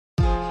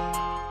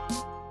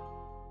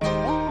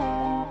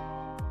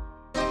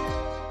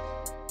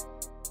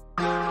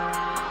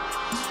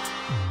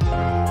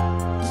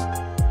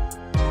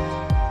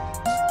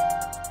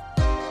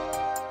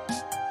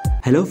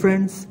Hello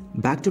friends,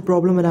 back to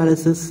problem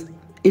analysis.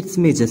 It's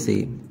me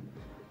Jesse.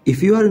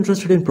 If you are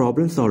interested in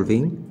problem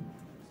solving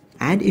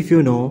and if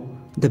you know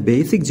the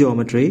basic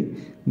geometry,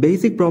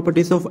 basic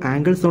properties of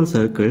angles on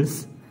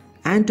circles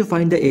and to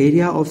find the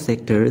area of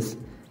sectors,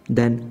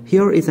 then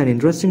here is an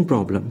interesting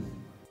problem.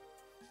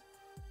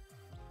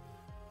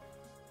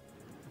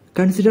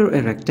 Consider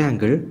a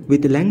rectangle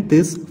with length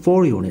is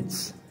 4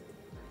 units.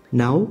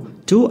 Now,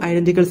 two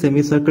identical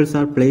semicircles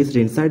are placed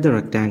inside the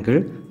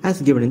rectangle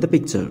as given in the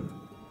picture.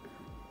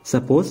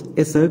 Suppose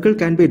a circle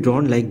can be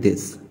drawn like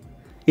this.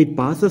 It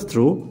passes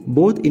through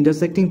both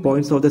intersecting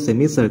points of the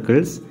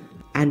semicircles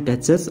and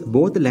touches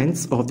both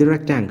lengths of the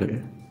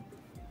rectangle.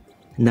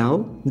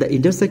 Now, the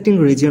intersecting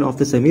region of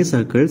the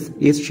semicircles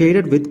is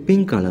shaded with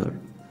pink color.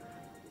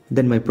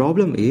 Then my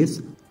problem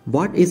is,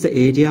 what is the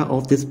area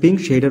of this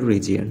pink shaded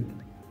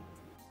region?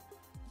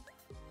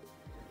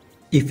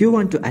 If you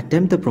want to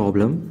attempt the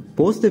problem,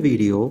 pause the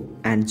video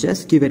and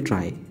just give a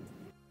try.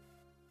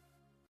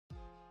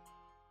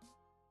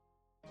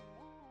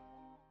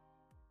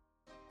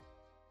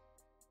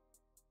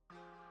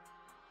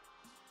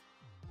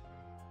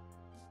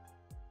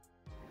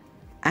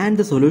 And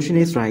the solution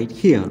is right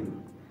here.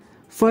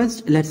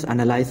 First, let's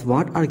analyze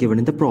what are given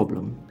in the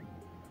problem.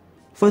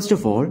 First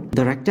of all,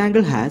 the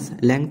rectangle has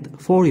length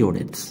 4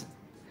 units.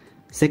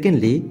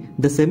 Secondly,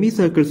 the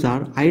semicircles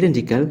are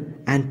identical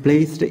and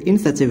placed in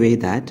such a way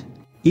that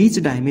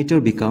each diameter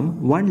becomes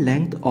one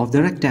length of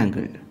the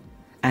rectangle.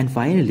 And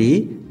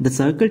finally, the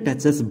circle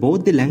touches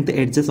both the length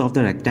edges of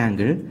the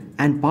rectangle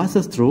and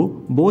passes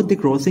through both the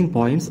crossing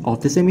points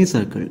of the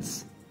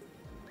semicircles.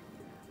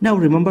 Now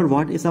remember,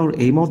 what is our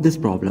aim of this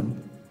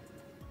problem?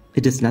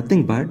 It is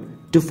nothing but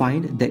to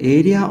find the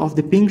area of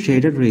the pink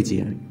shaded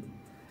region.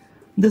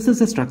 This is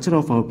the structure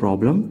of our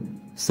problem,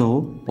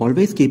 so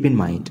always keep in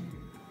mind.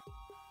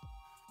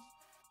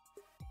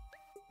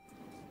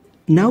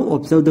 Now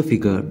observe the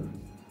figure.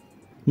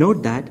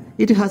 Note that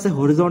it has a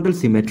horizontal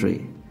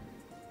symmetry.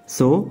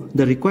 So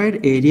the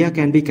required area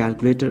can be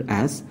calculated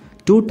as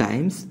 2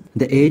 times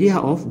the area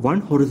of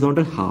one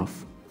horizontal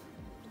half.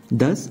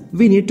 Thus,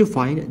 we need to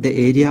find the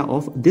area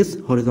of this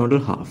horizontal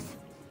half.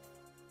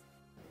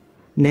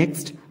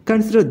 Next,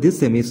 consider this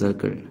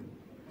semicircle.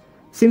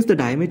 Since the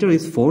diameter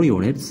is 4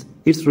 units,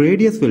 its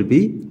radius will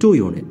be 2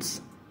 units.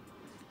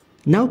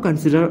 Now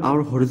consider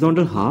our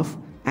horizontal half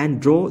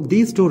and draw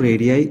these two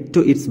radii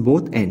to its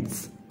both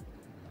ends.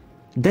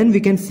 Then we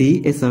can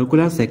see a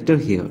circular sector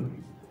here.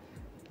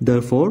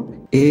 Therefore,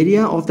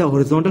 area of the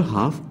horizontal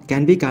half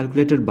can be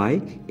calculated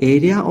by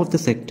area of the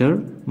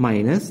sector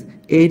minus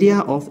area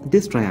of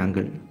this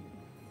triangle.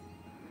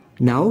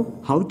 Now,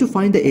 how to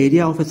find the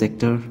area of a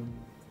sector?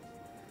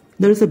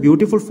 There is a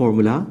beautiful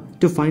formula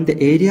to find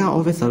the area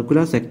of a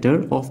circular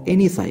sector of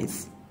any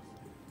size.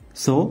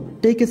 So,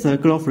 take a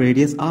circle of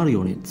radius r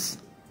units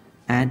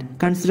and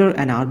consider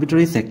an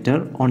arbitrary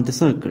sector on the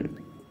circle.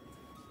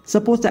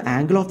 Suppose the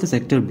angle of the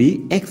sector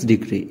be x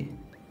degree.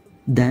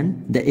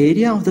 Then the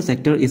area of the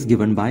sector is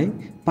given by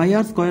pi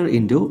r square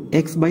into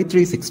x by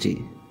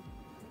 360.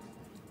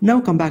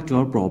 Now come back to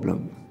our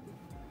problem.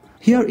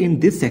 Here in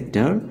this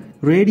sector,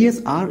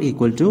 radius r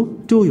equal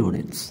to 2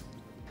 units.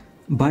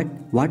 But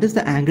what is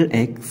the angle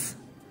x?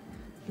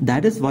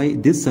 That is why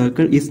this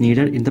circle is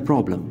needed in the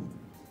problem.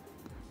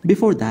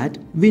 Before that,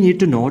 we need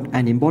to note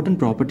an important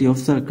property of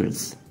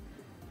circles.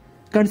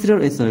 Consider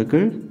a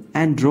circle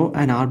and draw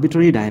an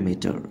arbitrary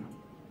diameter.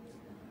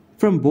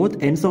 From both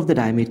ends of the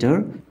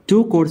diameter,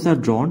 2 chords are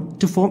drawn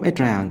to form a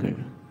triangle.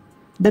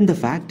 Then the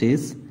fact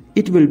is,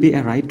 it will be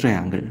a right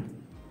triangle.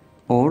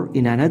 Or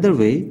in another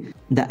way,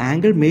 the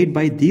angle made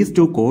by these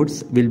 2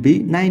 chords will be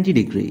 90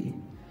 degrees.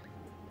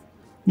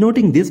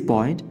 Noting this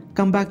point,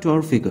 come back to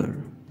our figure.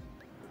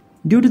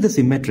 Due to the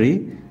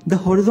symmetry, the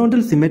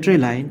horizontal symmetry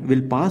line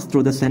will pass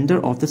through the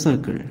center of the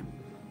circle.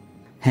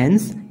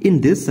 Hence, in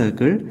this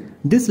circle,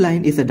 this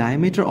line is the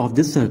diameter of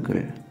this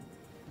circle.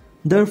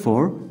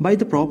 Therefore, by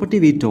the property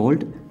we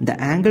told, the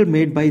angle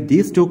made by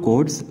these 2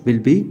 chords will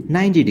be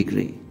 90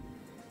 degrees.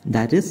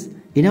 That is,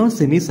 in our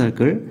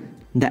semicircle,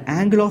 the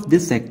angle of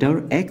this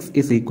sector x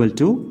is equal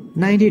to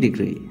 90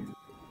 degrees.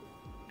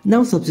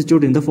 Now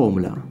substitute in the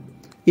formula.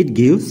 It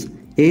gives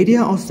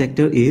area of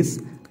sector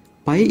is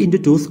pi into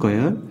 2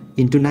 square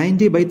into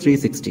 90 by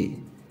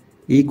 360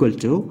 equal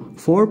to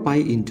 4 pi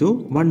into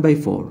 1 by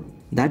 4,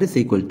 that is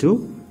equal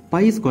to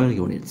pi square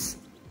units.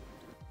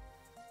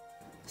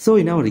 So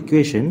in our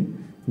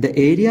equation, the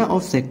area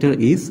of sector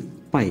is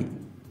pi.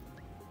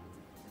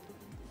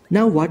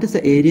 Now what is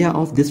the area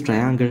of this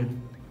triangle?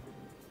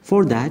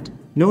 For that,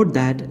 note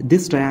that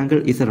this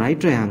triangle is a right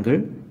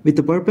triangle with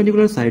the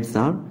perpendicular sides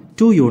are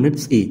 2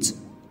 units each.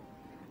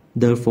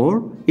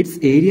 Therefore, its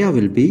area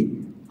will be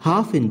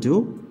half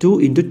into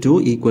 2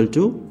 equal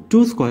to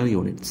 2 square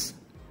units.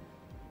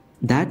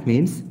 That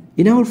means,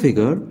 in our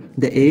figure,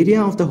 the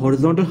area of the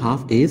horizontal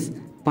half is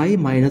pi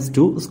minus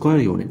 2 square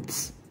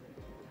units.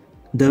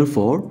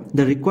 Therefore,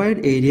 the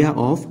required area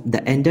of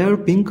the entire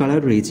pink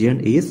colored region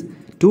is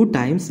 2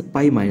 times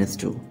pi minus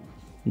 2.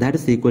 That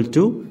is equal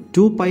to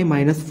 2 pi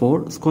minus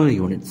 4 square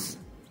units.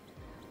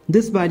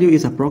 This value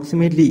is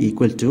approximately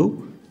equal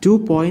to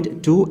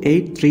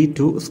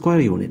 2.2832 square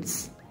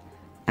units.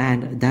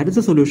 And that is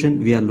the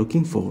solution we are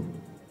looking for.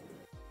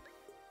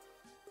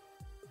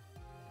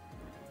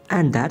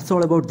 And that's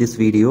all about this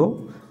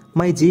video.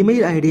 My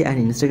Gmail ID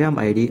and Instagram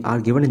ID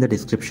are given in the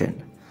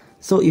description.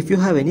 So if you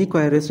have any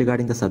queries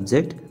regarding the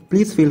subject,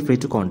 please feel free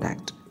to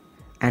contact.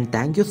 And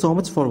thank you so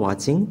much for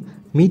watching.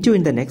 Meet you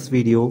in the next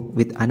video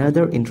with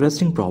another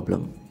interesting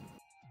problem.